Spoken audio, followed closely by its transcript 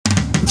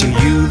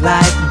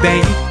like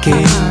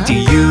baking? Do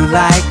you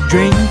like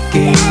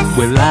drinking?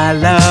 Well, I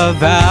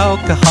love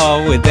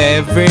alcohol with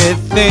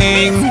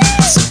everything.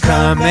 So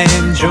come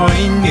and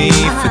join me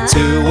for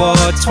 2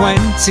 or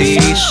 20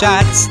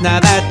 shots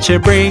now that you're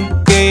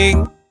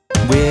brinking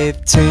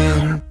with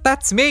tin.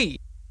 That's me.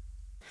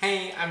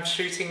 Hey, I'm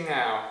shooting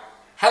now.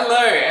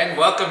 Hello and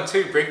welcome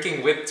to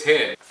Brinking with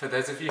Tin. For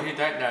those of you who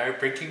don't know,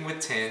 Brinking with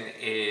Tin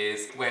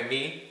is where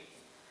me,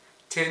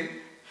 Tin,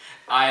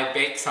 I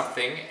bake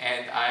something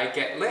and I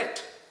get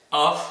lit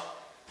off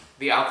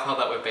the alcohol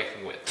that we're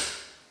baking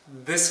with.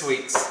 This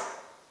week's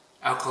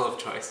alcohol of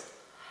choice,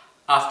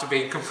 after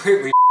being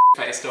completely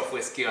faced off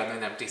whiskey on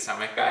an empty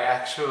stomach, I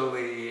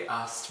actually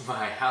asked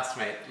my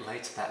housemate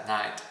later that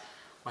night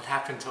what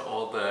happened to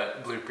all the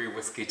blueberry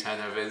whiskey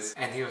turnovers,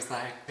 and he was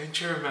like,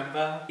 don't you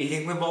remember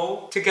eating them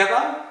all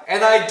together?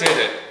 And I did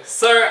it.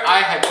 So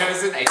I have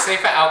chosen a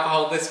safer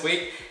alcohol this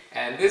week,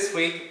 and this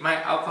week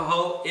my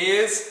alcohol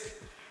is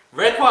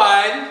red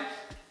wine,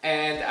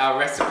 and our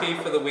recipe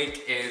for the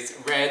week is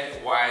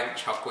red wine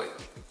chocolate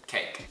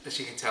cake. As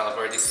you can tell, I've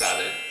already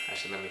started.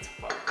 Actually, let me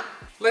top up.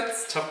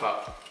 Let's top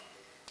up.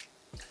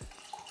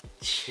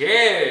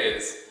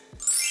 Cheers!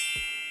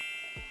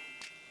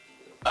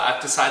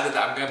 I've decided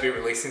that I'm going to be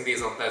releasing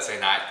these on Thursday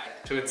night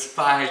to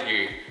inspire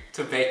you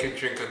to bake and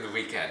drink on the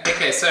weekend.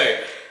 Okay, so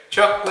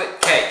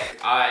chocolate cake.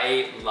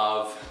 I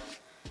love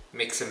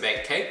mix and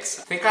bake cakes.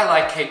 I think I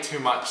like cake too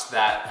much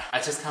that I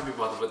just can't be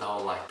bothered with the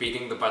whole like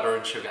beating the butter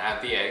and sugar,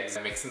 add the eggs,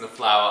 and mixing the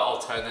flour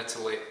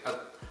alternately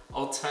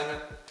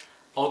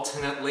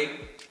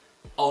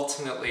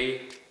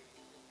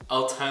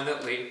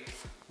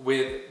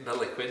with the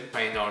liquid.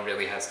 I mean, no one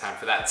really has time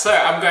for that. So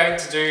I'm going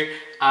to do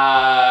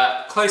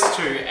close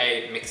to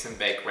a mix and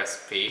bake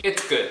recipe.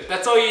 It's good.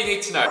 That's all you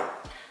need to know.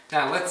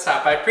 Now let's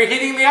start by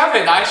preheating the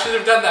oven. I should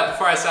have done that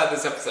before I started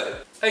this episode.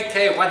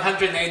 Okay,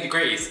 180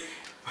 degrees.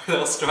 What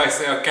else do I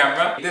say on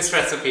camera? This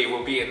recipe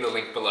will be in the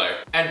link below.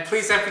 And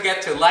please don't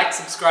forget to like,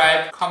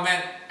 subscribe,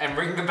 comment, and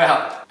ring the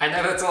bell. I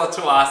know that's a lot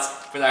to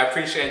ask, but I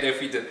appreciate it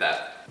if you did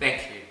that.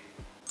 Thank you.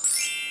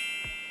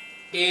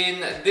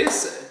 In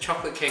this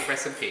chocolate cake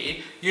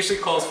recipe, usually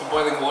calls for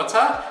boiling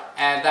water,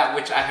 and that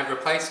which I have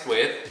replaced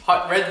with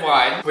hot red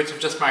wine, which I've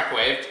just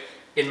microwaved,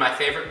 in my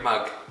favorite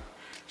mug.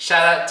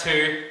 Shout out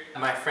to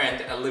my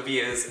friend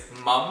Olivia's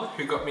mum,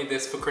 who got me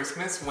this for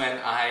Christmas when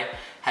I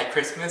had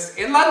Christmas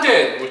in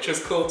London, which was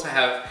cool to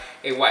have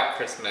a white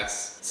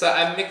Christmas. So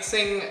I'm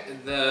mixing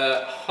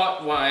the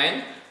hot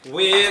wine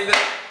with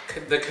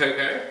the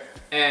cocoa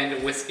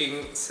and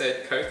whisking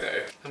said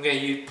cocoa. I'm going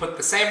to put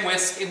the same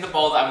whisk in the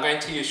bowl that I'm going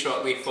to use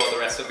shortly for the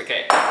rest of the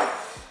cake,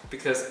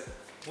 because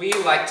we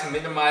like to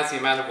minimize the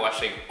amount of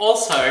washing.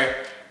 Also,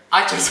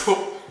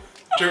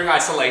 during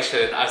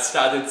isolation, I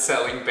started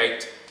selling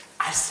baked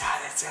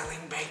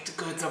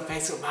goods on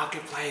Facebook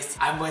Marketplace.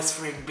 I'm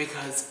whispering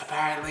because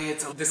apparently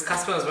this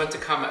customer was meant to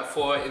come at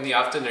 4 in the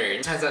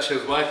afternoon. Turns out she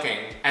was working,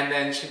 and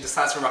then she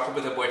decides to rock up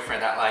with her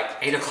boyfriend at like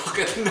 8 o'clock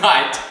at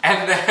night.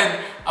 And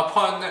then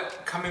upon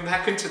coming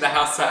back into the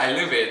house that I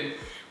live in,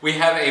 we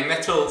have a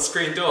metal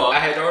screen door. I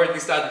had already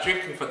started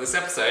drinking for this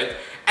episode,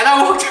 and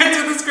I walked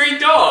into the screen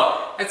door.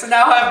 And so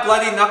now I have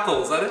bloody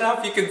knuckles. I don't know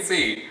if you can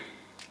see.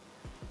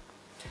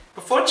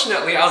 But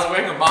fortunately, I was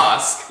wearing a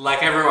mask,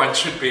 like everyone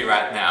should be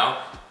right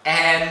now,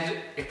 and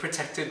it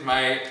protected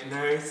my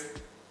nose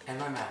and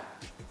my mouth.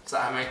 So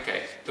I'm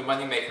okay. The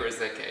moneymaker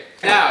is okay.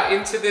 Now,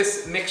 into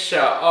this mixture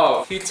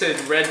of heated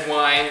red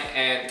wine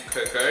and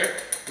cocoa,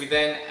 we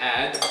then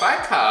add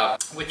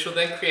bi-carb, which will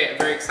then create a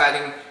very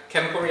exciting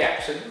chemical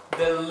reaction.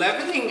 The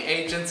leavening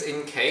agents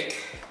in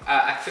cake are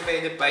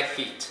activated by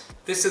heat.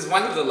 This is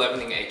one of the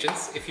leavening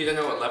agents. If you don't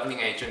know what leavening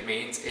agent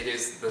means, it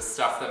is the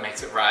stuff that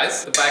makes it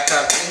rise. The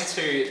bi-carb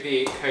into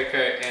the cocoa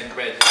and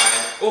red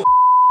wine. Oh,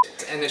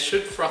 and it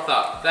should froth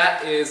up.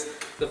 That is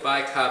the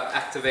bi-carb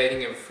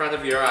activating in front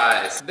of your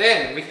eyes.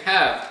 Then we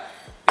have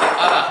the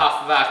other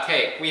half of our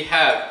cake. We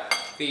have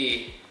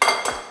the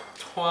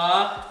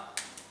trois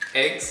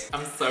eggs.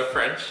 I'm so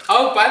French.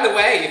 Oh, by the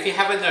way, if you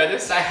haven't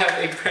noticed, I have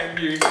a brand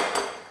new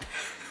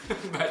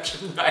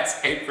merchandise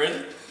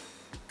apron.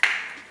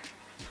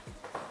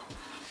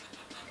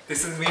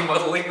 This is me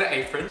modeling the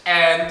apron,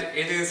 and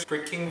it is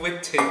Brinking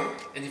with Tin.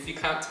 And if you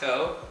can't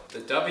tell,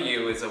 the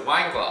W is a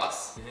wine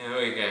glass. Here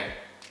we go.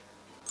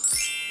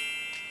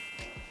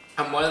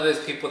 I'm one of those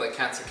people that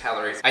counts the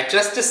calories. I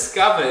just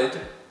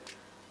discovered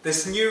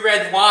this new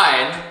red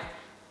wine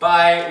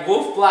by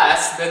Wolf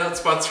Blast. They're not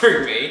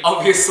sponsoring me,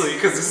 obviously,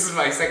 because this is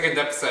my second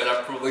episode.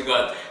 I've probably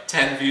got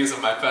 10 views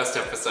on my first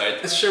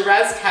episode. It's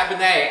Shiraz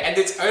Cabernet, and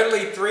it's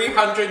only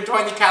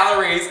 320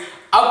 calories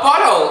a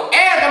bottle,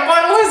 and a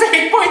bottle is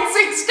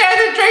 8.6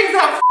 standard drinks.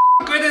 How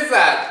good is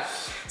that?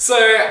 So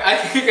I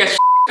can get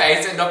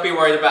face and not be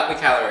worried about the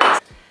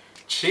calories.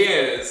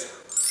 Cheers.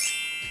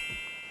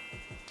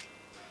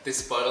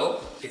 This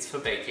bottle is for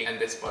baking,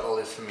 and this bottle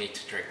is for me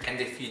to drink. And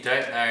if you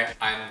don't know,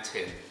 I'm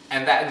Tin.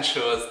 And that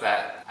ensures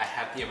that I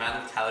have the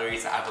amount of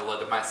calories that I've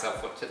allotted myself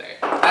for today.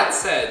 That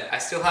said, I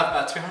still have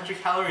about 200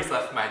 calories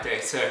left in my day,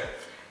 so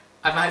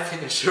I might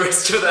finish the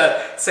rest of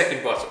the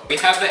second bottle. We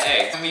have the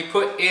eggs and we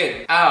put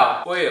in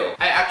our oil.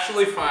 I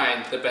actually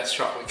find the best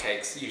chocolate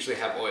cakes usually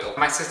have oil.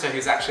 My sister,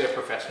 who's actually a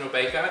professional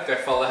baker, go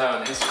follow her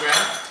on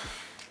Instagram.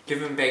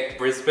 Give and Bake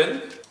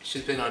Brisbane.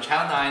 She's been on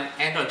Channel 9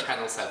 and on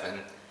Channel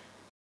 7.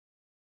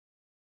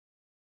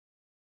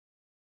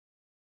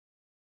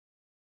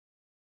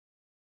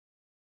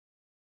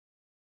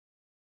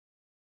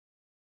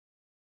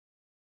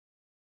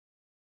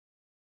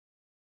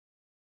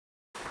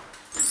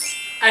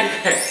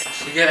 Okay, I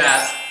figured out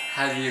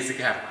how to use the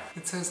camera.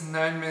 It says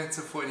 9 minutes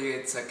and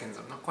 48 seconds.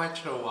 I'm not quite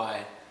sure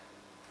why.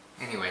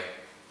 Anyway,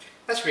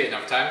 that should be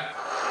enough time.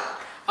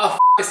 Oh,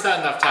 it's not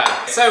enough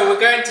time. So we're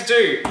going to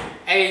do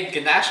a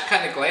ganache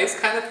kind of glaze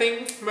kind of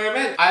thing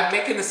moment. I'm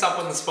making this up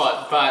on the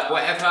spot, but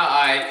whatever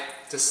I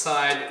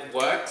decide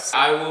works,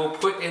 I will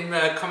put in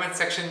the comment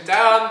section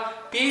down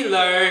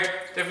below.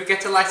 Don't forget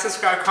to like,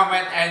 subscribe,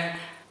 comment, and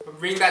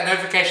ring that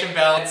notification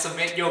bell and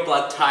submit your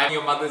blood type,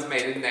 your mother's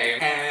maiden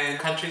name, and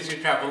countries you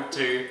traveled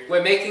to.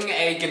 We're making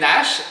a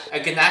ganache. A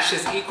ganache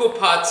is equal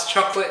parts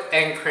chocolate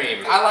and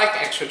cream. I like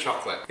extra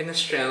chocolate. In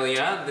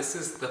Australia, this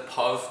is the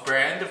POV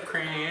brand of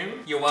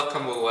cream. You're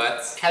welcome,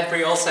 Woolworths.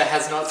 Cadbury also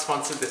has not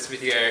sponsored this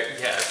video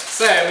yet.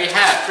 So we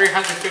have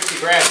 350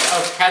 grams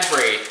of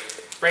Cadbury.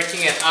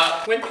 Breaking it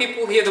up. When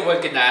people hear the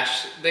word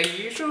ganache, they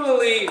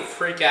usually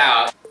freak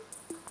out.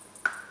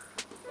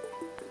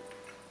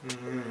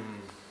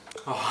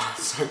 Oh,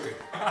 so good.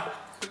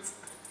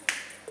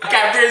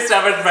 Cadbury is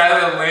so much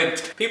better than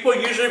Lindt. People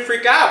usually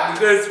freak out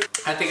because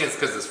I think it's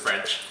because it's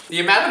French. The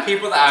amount of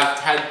people that I've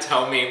had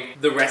tell me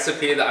the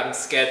recipe that I'm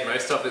scared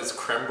most of is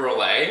creme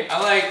brulee.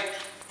 I'm like,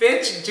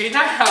 bitch, do you know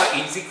how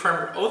easy creme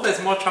brulee... Oh,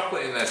 there's more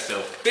chocolate in there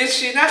still.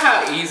 Bitch, do you know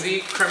how easy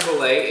creme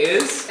brulee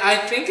is? I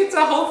think it's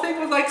a whole thing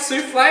with like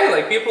souffle.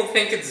 Like people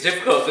think it's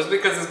difficult just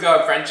because it's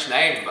got a French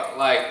name, but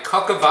like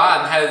coq au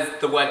vin has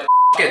the word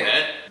in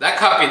it. That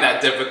can't be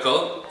that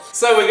difficult.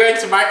 So we're going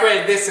to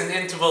microwave this in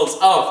intervals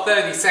of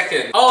 30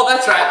 seconds. Oh,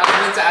 that's right,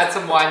 I meant to add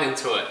some wine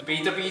into it.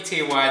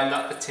 BWT wine,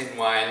 not the tin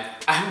wine.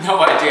 I have no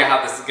idea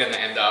how this is going to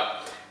end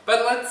up.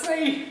 But let's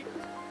see.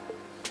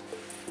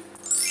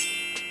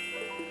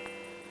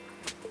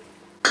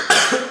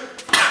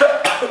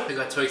 I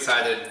got too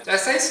excited. Did I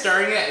say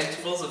stirring it at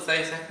intervals of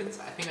 30 seconds?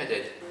 I think I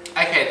did.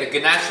 Okay, the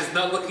ganache is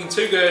not looking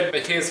too good,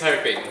 but here's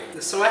hoping.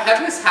 So I have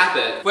this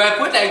habit where I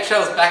put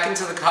eggshells back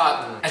into the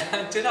carton, and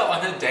I did it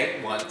on a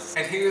date once,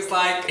 and he was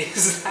like,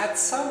 is that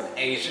some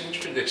Asian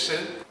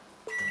tradition?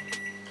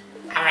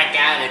 Oh my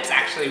god, it's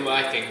actually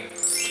working.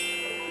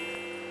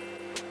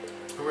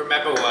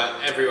 Remember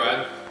what,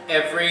 everyone?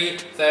 Every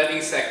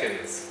 30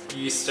 seconds,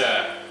 you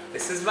stir.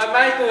 This is my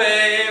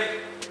microwave!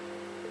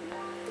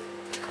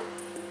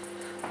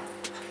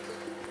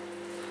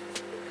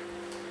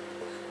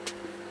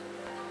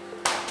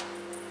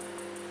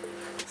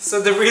 So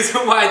the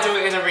reason why I do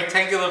it in a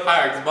rectangular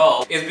Pyrex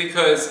bowl is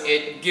because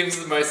it gives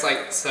the most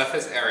like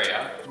surface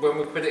area when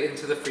we put it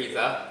into the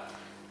freezer,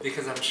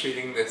 because I'm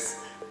shooting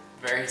this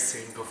very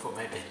soon before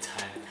my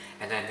bedtime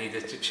and I need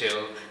it to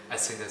chill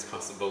as soon as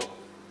possible.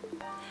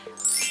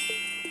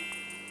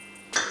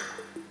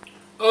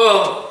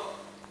 Oh,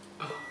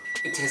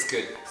 it tastes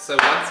good. So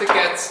once it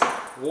gets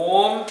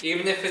warm,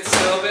 even if it's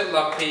still a bit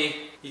lumpy,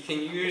 you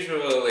can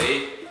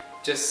usually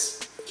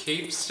just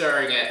keep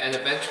stirring it and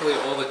eventually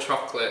all the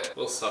chocolate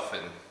will soften.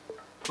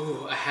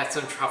 Ooh, I had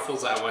some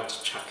truffles I want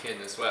to chuck in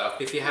as well.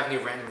 If you have any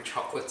random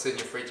chocolates in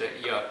your fridge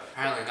that you're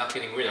apparently not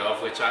getting rid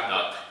of, which I'm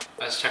not,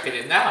 let's chuck it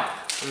in now.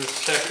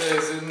 Let's chuck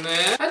those in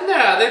there. I don't know,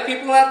 are there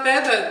people out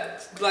there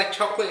that like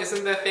chocolate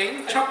isn't their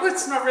thing?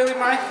 Chocolate's not really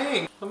my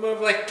thing. I'm more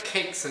of like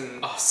cakes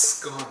and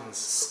scones.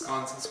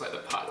 Scones is where the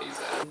party's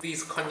at.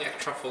 These cognac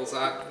truffles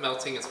aren't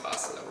melting as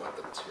fast as I want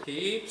them to.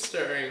 Keep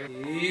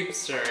stirring, keep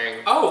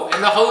stirring. Oh,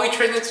 and the Holy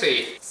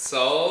Trinity.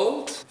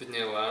 Salt,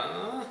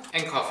 vanilla,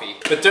 and coffee.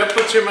 But don't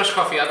put too much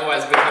coffee,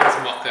 otherwise it becomes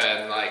mocha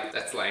and like,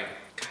 that's lame.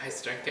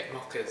 Guys, don't get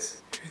mochas.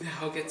 Who the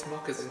hell gets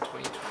mochas in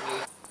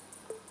 2020?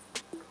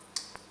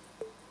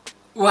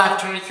 Wow,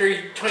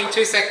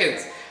 22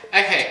 seconds.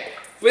 Okay,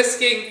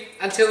 whisking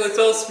until it's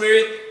all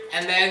smooth,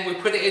 and then we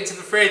put it into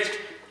the fridge,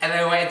 and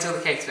then wait until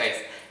the cake's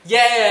baked.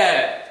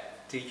 Yeah!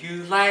 Do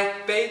you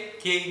like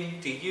baking?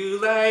 Do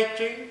you like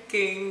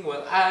drinking?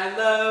 Well, I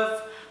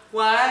love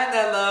wine,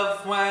 I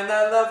love wine,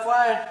 I love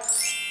wine.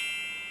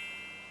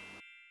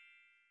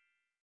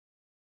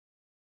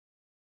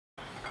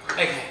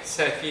 Okay,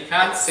 so if you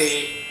can't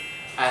see,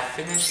 I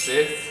finished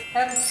this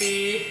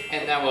empty,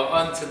 and now we're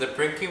on to the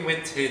Brinking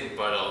with Tin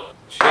bottle.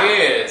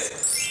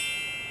 Cheers!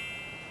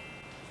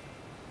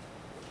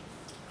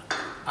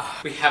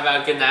 We have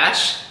our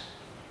ganache,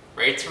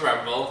 ready to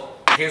rumble.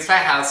 Here's my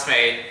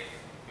housemate,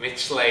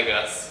 Mitch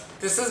Lagos.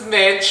 This is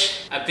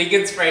Mitch, a big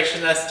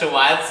inspiration as to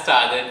why it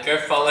started. Go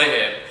follow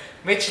him.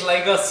 Mitch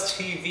Lagos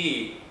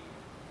TV.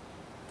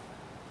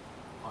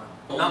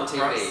 Not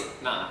TV.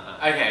 No.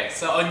 Okay,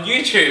 so on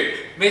YouTube,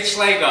 Mitch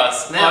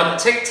Lagos. Now, on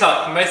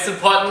TikTok, most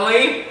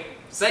importantly,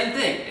 same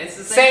thing. It's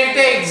the same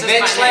thing.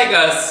 Mitch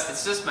Lagos.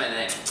 It's just my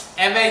name.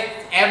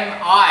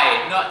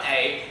 M-I, not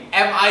A.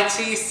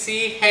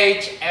 M-I-T-C-H-M,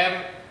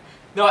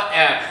 not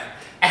M.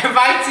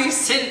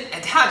 M-I-T-C...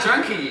 How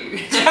drunk are you?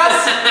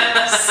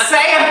 Just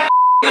say a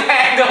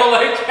handle,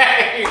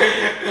 okay?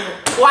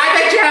 Why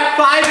don't you have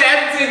 5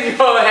 M's in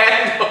your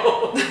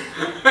handle?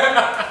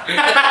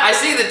 I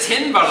see the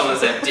tin bottle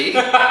is empty.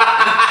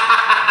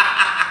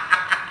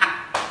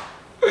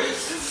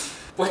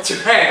 What's your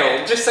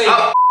handle? Just say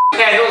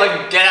handle,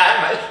 like get out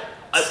of my...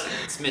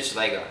 It's Mitch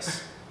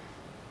Lagos.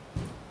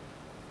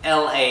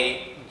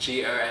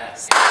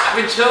 L-A-G-O-S. I've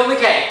been chilling the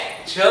cake.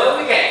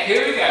 Chilling the cake.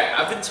 Here we go.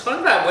 I've been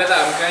talking about whether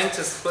I'm going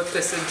to split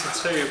this into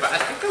 2, but I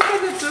think I'm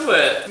going to do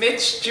it.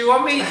 Mitch, do you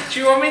want me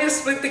to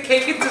split the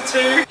cake into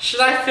 2? Should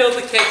I fill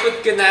the cake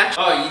with ganache?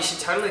 Oh, you should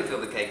totally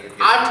fill the cake with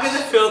ganache. I'm going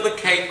to fill the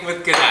cake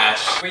with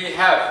ganache. We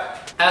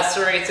have a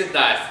serrated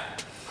knife.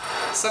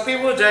 Some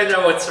people don't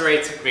know what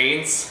serrated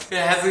means. It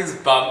has these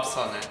bumps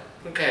on it.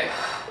 Okay.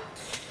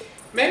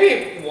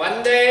 Maybe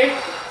one day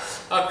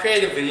I'll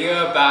create a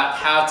video about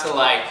how to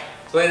like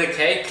split a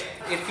cake.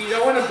 If you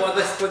don't want to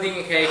bother splitting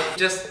a cake,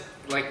 just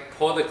like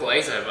pour the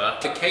glaze over.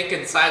 The cake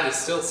inside is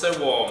still so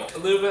warm. A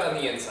little bit on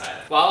the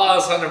inside. While I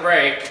was on a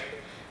break,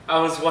 I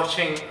was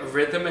watching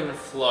Rhythm and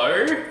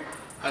Flow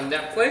on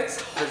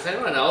Netflix. Does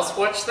anyone else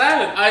watch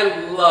that?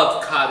 I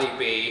love Cardi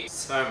B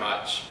so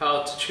much. If I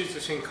were to choose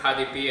between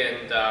Cardi B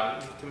and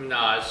Nicki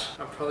Minaj,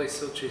 I'm probably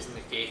still choosing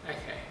Nicki.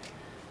 Okay,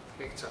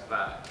 picked up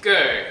that.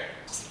 Go.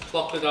 Just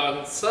plop it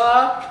on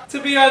top. To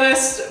be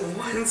honest,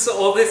 once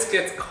all this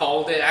gets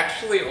cold, it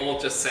actually all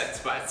just sets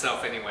by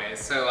itself anyway.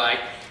 So like,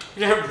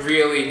 you don't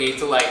really need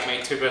to like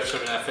make too much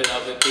of an effort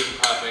of it being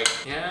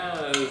perfect.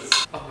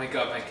 Yes. Oh my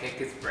god, my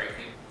cake is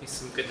breaking. Need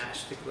some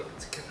ganache to glue it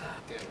together.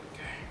 There we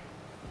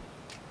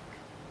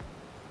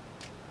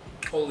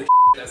go. Holy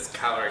shit, that's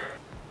calorie.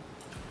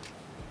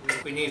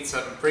 We need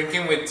some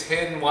Brinking with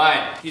Tin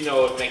wine. You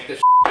know what would make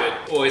this good.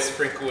 Always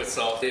sprinkle with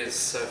salt. It is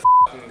so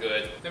fucking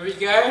good. There we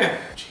go.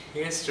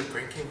 Cheers to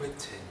Brinking with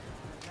Tin.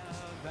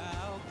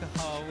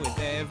 Alcohol with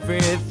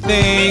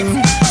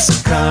everything. So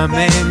come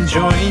and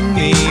join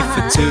me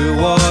for 2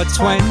 or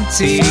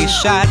 20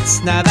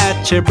 shots. Now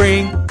that you're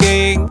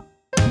Brinking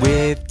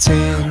with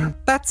Tin.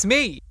 That's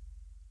me.